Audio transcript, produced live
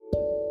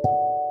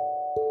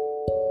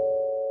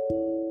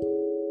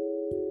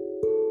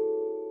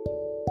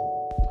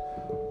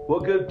Well,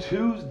 good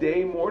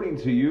Tuesday morning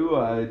to you.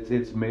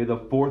 It's May the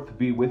 4th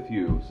be with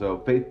you. So,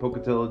 Faith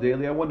Pocatello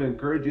Daily, I want to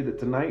encourage you that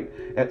tonight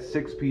at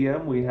 6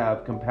 p.m. we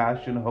have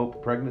Compassion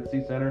Hope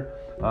Pregnancy Center.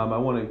 I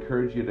want to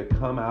encourage you to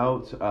come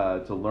out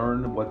to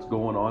learn what's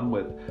going on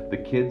with the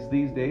kids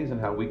these days and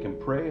how we can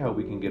pray, how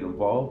we can get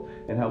involved,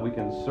 and how we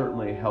can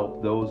certainly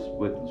help those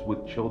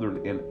with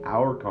children in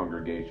our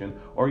congregation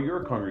or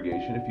your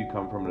congregation if you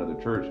come from another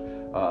church.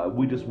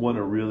 We just want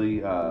to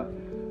really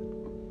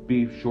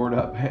be shored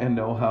up and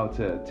know how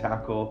to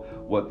tackle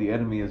what the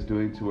enemy is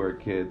doing to our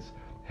kids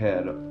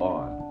head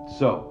on.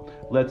 So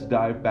let's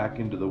dive back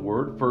into the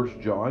word.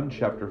 1 John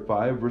chapter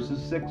 5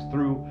 verses 6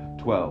 through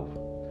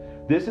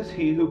 12. This is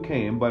he who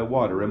came by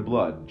water and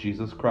blood,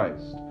 Jesus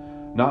Christ.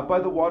 Not by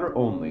the water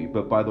only,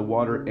 but by the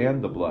water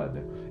and the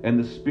blood. And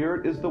the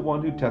Spirit is the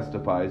one who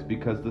testifies,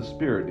 because the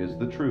Spirit is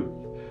the truth.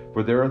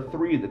 For there are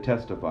three that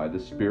testify, the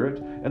Spirit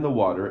and the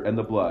water and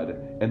the blood,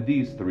 and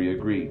these three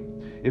agree.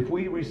 If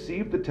we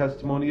receive the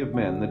testimony of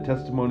men, the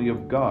testimony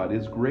of God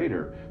is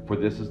greater, for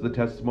this is the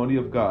testimony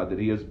of God that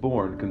he has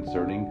borne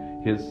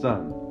concerning his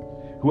Son.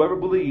 Whoever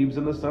believes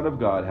in the Son of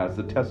God has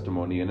the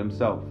testimony in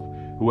himself.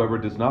 Whoever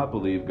does not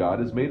believe God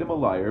has made him a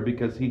liar,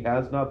 because he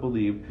has not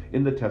believed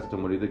in the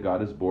testimony that God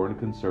has borne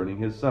concerning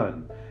his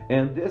Son.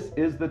 And this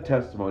is the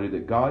testimony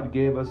that God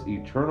gave us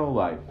eternal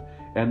life,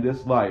 and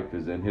this life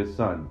is in his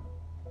Son.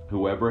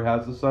 Whoever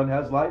has the Son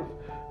has life.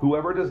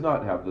 Whoever does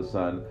not have the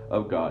Son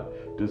of God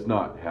does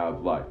not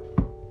have life.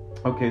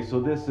 Okay, so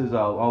this is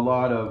a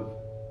lot of...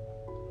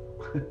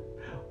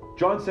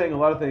 John's saying a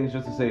lot of things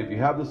just to say, if you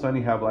have the Son,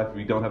 you have life. If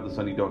you don't have the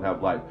Son, you don't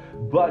have life.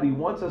 But he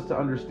wants us to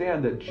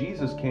understand that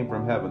Jesus came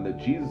from heaven, that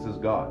Jesus is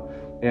God.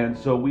 And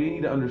so we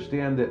need to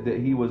understand that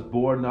he was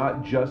born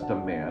not just a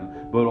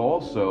man, but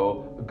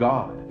also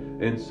God.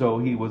 And so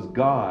he was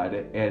God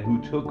and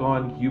who took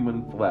on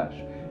human flesh.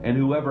 And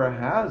whoever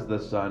has the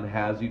Son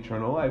has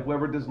eternal life.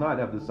 Whoever does not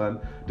have the Son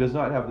does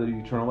not have the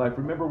eternal life.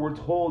 Remember, we're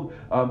told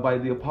by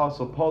the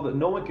Apostle Paul that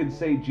no one can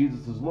say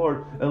Jesus is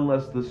Lord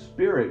unless the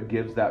Spirit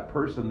gives that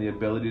person the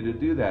ability to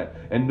do that.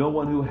 And no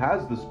one who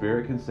has the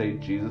Spirit can say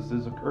Jesus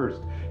is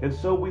accursed. And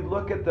so we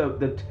look at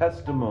the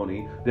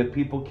testimony that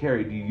people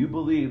carry. Do you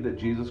believe that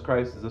Jesus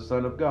Christ is the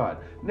Son of God?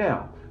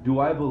 Now, do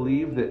I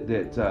believe that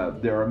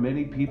there are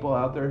many people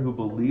out there who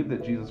believe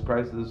that Jesus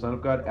Christ is the Son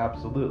of God?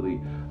 Absolutely.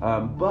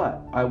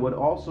 But I would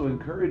also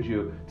encourage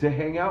you to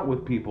hang out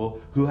with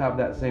people who have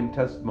that same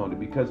testimony,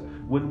 because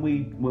when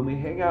we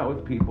hang out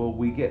with people,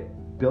 we get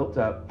built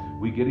up,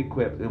 we get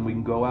equipped, and we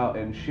can go out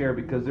and share,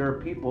 because there are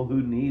people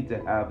who need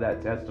to have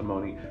that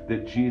testimony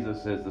that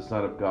Jesus is the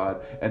Son of God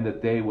and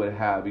that they would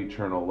have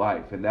eternal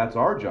life. And that's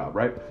our job,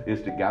 right?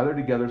 Is to gather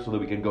together so that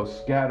we can go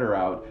scatter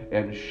out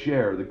and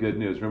share the good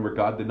news. Remember,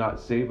 God did not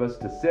save us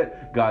to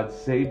sit. God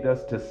saved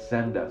us to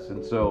send us.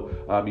 And so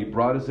he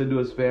brought us into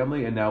his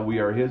family, and now we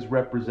are his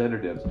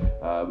representatives.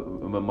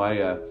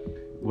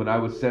 When I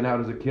was sent out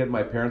as a kid,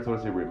 my parents would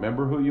say,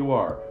 remember who you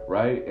are,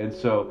 right? And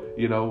so,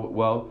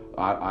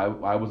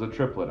 I was a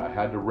triplet. I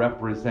had to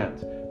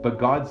represent. But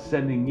God's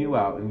sending you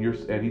out, and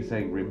he's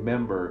saying,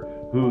 remember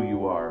who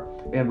you are,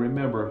 and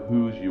remember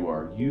whose you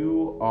are.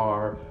 You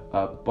are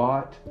a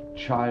bought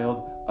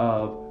child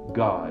of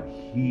God.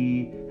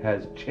 He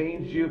has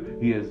changed you.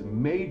 He has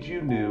made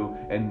you new,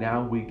 and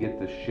now we get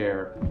to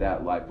share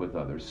that life with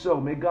others.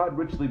 So may God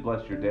richly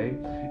bless your day.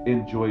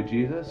 Enjoy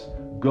Jesus.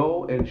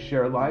 Go and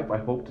share life. I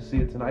hope to see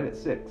you tonight at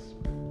 6.